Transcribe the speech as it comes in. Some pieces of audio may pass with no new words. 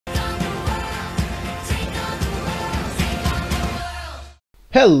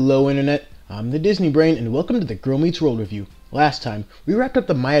Hello Internet, I'm the Disney Brain and welcome to the Girl Meets World review. Last time, we wrapped up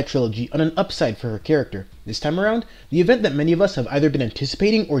the Maya trilogy on an upside for her character. This time around, the event that many of us have either been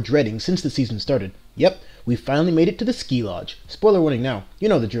anticipating or dreading since the season started. Yep, we finally made it to the ski lodge. Spoiler warning now, you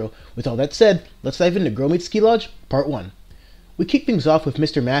know the drill. With all that said, let's dive into Girl Meets Ski Lodge, Part 1. We kick things off with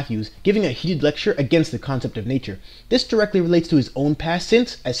Mr. Matthews giving a heated lecture against the concept of nature. This directly relates to his own past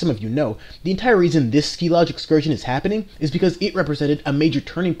since, as some of you know, the entire reason this ski lodge excursion is happening is because it represented a major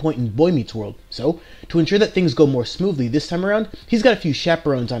turning point in Boy Meets World. So, to ensure that things go more smoothly this time around, he's got a few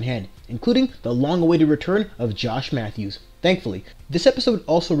chaperones on hand, including the long-awaited return of Josh Matthews. Thankfully, this episode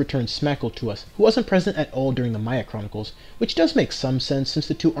also returns Smackle to us, who wasn't present at all during the Maya Chronicles, which does make some sense since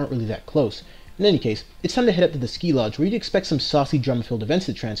the two aren't really that close. In any case, it's time to head up to the ski lodge where you'd expect some saucy drama-filled events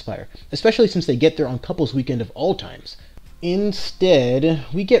to transpire, especially since they get there on couples weekend of all times. Instead,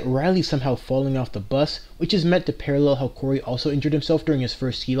 we get Riley somehow falling off the bus, which is meant to parallel how Corey also injured himself during his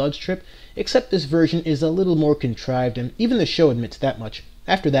first ski lodge trip, except this version is a little more contrived and even the show admits that much.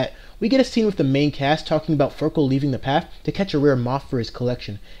 After that, we get a scene with the main cast talking about Farkle leaving the path to catch a rare moth for his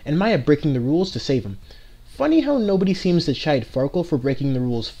collection, and Maya breaking the rules to save him. Funny how nobody seems to chide Farkle for breaking the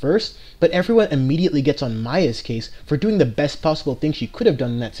rules first, but everyone immediately gets on Maya's case for doing the best possible thing she could have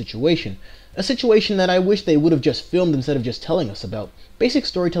done in that situation. A situation that I wish they would have just filmed instead of just telling us about. Basic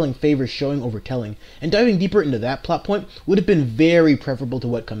storytelling favors showing over telling, and diving deeper into that plot point would have been very preferable to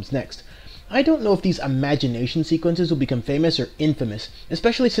what comes next. I don't know if these imagination sequences will become famous or infamous,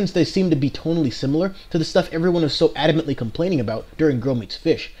 especially since they seem to be tonally similar to the stuff everyone was so adamantly complaining about during Girl Meets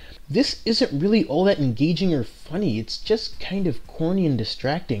Fish. This isn't really all that engaging or funny, it's just kind of corny and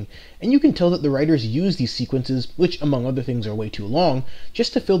distracting, and you can tell that the writers use these sequences, which among other things are way too long,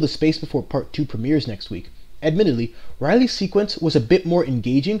 just to fill the space before Part 2 premieres next week. Admittedly, Riley's sequence was a bit more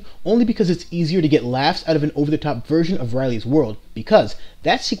engaging only because it's easier to get laughs out of an over-the-top version of Riley's world, because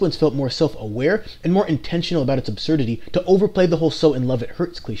that sequence felt more self-aware and more intentional about its absurdity to overplay the whole "so in love it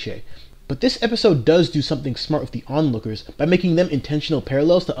hurts" cliche. But this episode does do something smart with the onlookers by making them intentional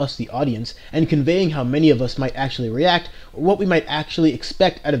parallels to us the audience and conveying how many of us might actually react or what we might actually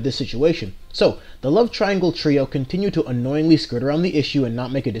expect out of this situation. So, the love triangle trio continue to annoyingly skirt around the issue and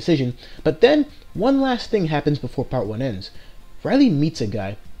not make a decision, but then one last thing happens before Part 1 ends. Riley meets a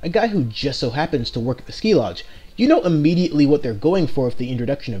guy who just so happens to work at the ski lodge. You know immediately what they're going for with the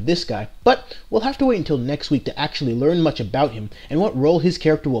introduction of this guy, but we'll have to wait until next week to actually learn much about him and what role his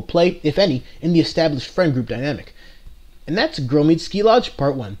character will play, if any, in the established friend group dynamic. And that's Girl Meets Ski Lodge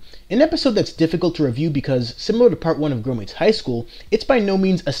Part 1, an episode that's difficult to review because, similar to Part 1 of Girl Meets High School, it's by no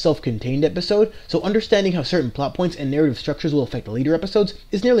means a self-contained episode, so understanding how certain plot points and narrative structures will affect later episodes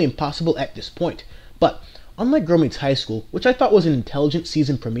is nearly impossible at this point. But unlike Girl Meets High School, which I thought was an intelligent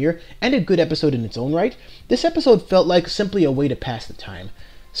season premiere and a good episode in its own right, this episode felt like simply a way to pass the time.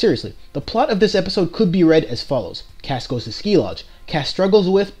 Seriously, the plot of this episode could be read as follows. Cass goes to ski lodge. Cass struggles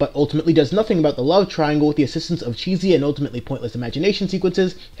with, but ultimately does nothing about the love triangle with the assistance of cheesy and ultimately pointless imagination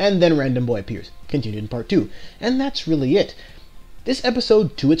sequences, and then random boy appears. Continued in Part 2. And that's really it. This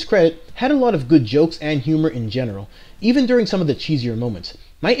episode, to its credit, had a lot of good jokes and humor in general, even during some of the cheesier moments.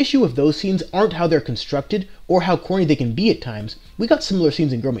 My issue with those scenes aren't how they're constructed, or how corny they can be at times. We got similar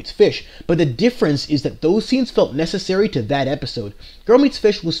scenes in Girl Meets Fish, but the difference is that those scenes felt necessary to that episode. Girl Meets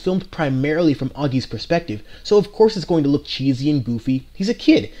Fish was filmed primarily from Augie's perspective, so of course it's going to look cheesy and goofy. He's a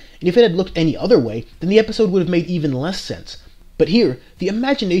kid, and if it had looked any other way, then the episode would have made even less sense. But here, the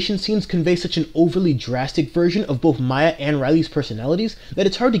imagination scenes convey such an overly drastic version of both Maya and Riley's personalities that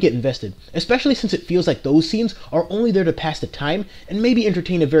it's hard to get invested, especially since it feels like those scenes are only there to pass the time and maybe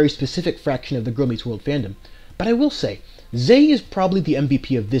entertain a very specific fraction of the Girl Meets World fandom. But I will say, Zay is probably the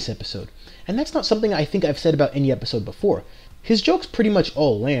MVP of this episode, and that's not something I think I've said about any episode before. His jokes pretty much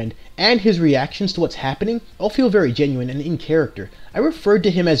all land, and his reactions to what's happening all feel very genuine and in character. I referred to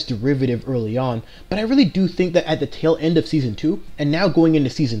him as derivative early on, but I really do think that at the tail end of Season 2, and now going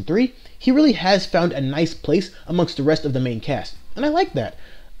into Season 3, he really has found a nice place amongst the rest of the main cast, and I like that.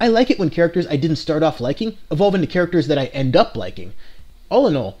 I like it when characters I didn't start off liking evolve into characters that I end up liking. All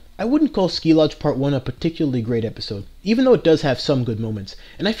in all, I wouldn't call Ski Lodge Part 1 a particularly great episode, even though it does have some good moments,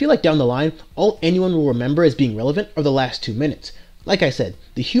 and I feel like down the line, all anyone will remember as being relevant are the last 2 minutes. Like I said,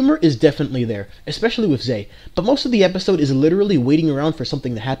 the humor is definitely there, especially with Zay, but most of the episode is literally waiting around for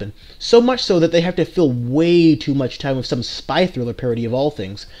something to happen, so much so that they have to fill way too much time with some spy thriller parody of all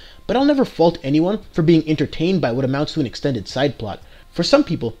things. But I'll never fault anyone for being entertained by what amounts to an extended side plot. For some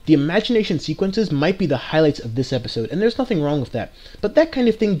people, the imagination sequences might be the highlights of this episode, and there's nothing wrong with that, but that kind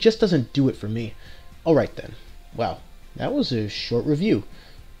of thing just doesn't do it for me. Alright then. Wow, that was a short review.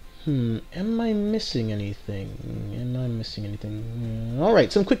 Am I missing anything?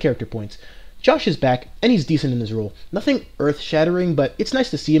 Alright, some quick character points. Josh is back, and he's decent in his role. Nothing earth-shattering, but it's nice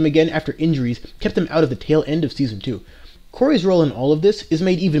to see him again after injuries kept him out of the tail end of Season 2. Corey's role in all of this is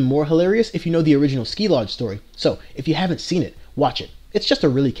made even more hilarious if you know the original Ski Lodge story, so if you haven't seen it, watch it. It's just a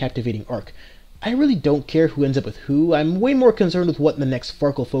really captivating arc. I really don't care who ends up with who, I'm way more concerned with what the next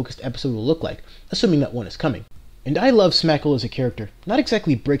Farkle-focused episode will look like, assuming that one is coming. And I love Smackle as a character. Not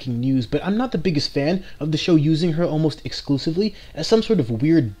exactly breaking news, but I'm not the biggest fan of the show using her almost exclusively as some sort of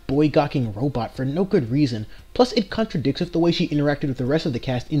weird boy-gawking robot for no good reason, plus it contradicts with the way she interacted with the rest of the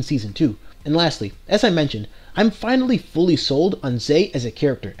cast in Season 2. And lastly, as I mentioned, I'm finally fully sold on Zay as a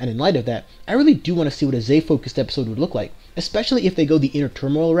character, and in light of that, I really do want to see what a Zay-focused episode would look like, especially if they go the inner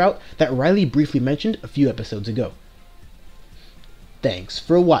turmoil route that Riley briefly mentioned a few episodes ago. Thanks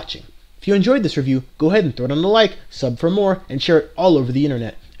for watching. If you enjoyed this review, go ahead and throw it on a like, sub for more, and share it all over the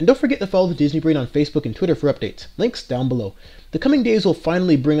internet. And don't forget to follow the Disney Brain on Facebook and Twitter for updates. Links down below. The coming days will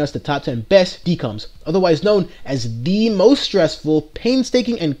finally bring us the top 10 best DCOMs, otherwise known as the most stressful,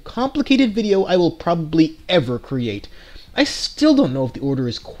 painstaking, and complicated video I will probably ever create. I still don't know if the order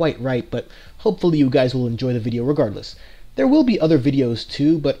is quite right, but hopefully you guys will enjoy the video regardless. There will be other videos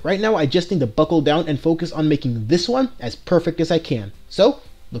too, but right now I just need to buckle down and focus on making this one as perfect as I can. So,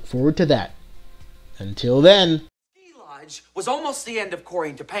 look forward to that. Until then. Ski Lodge was almost the end of Corey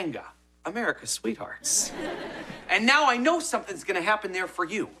and Topanga, America's sweethearts. And now I know something's gonna happen there for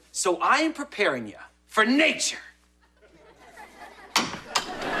you, so I am preparing you for nature.